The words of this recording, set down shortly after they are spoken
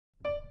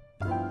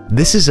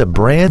This is a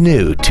brand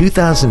new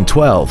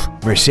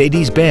 2012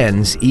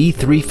 Mercedes-Benz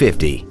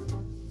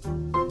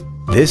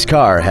E350. This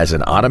car has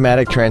an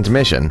automatic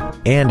transmission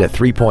and a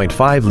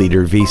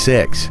 3.5-liter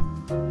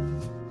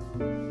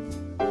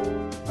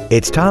V6.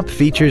 Its top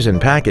features and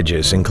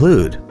packages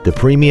include the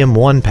Premium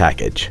 1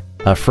 package,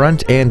 a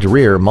front and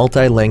rear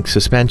multi-link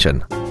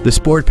suspension, the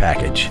Sport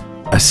package,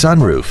 a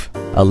sunroof,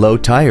 a low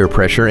tire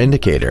pressure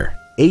indicator,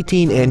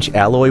 18-inch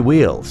alloy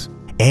wheels,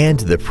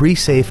 and the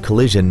pre-safe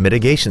collision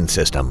mitigation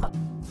system.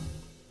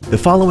 The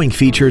following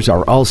features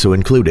are also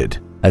included: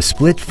 a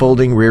split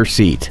folding rear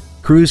seat,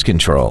 cruise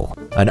control,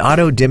 an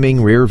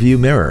auto-dimming rear view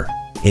mirror,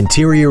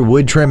 interior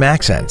wood trim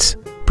accents,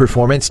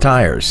 performance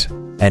tires,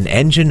 an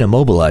engine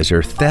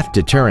immobilizer theft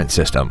deterrent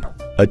system,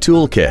 a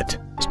toolkit,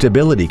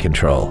 stability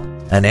control,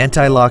 an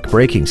anti-lock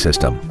braking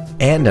system,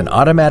 and an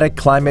automatic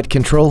climate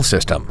control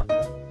system.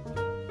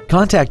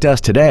 Contact us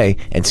today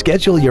and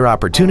schedule your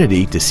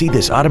opportunity to see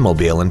this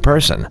automobile in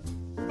person.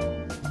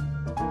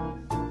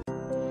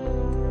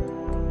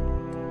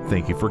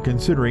 Thank you for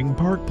considering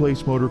Park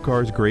Place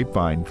Motorcars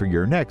Grapevine for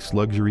your next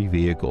luxury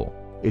vehicle.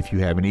 If you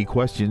have any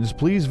questions,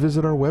 please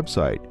visit our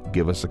website,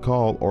 give us a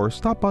call, or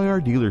stop by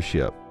our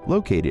dealership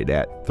located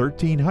at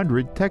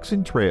 1300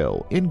 Texan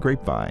Trail in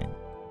Grapevine.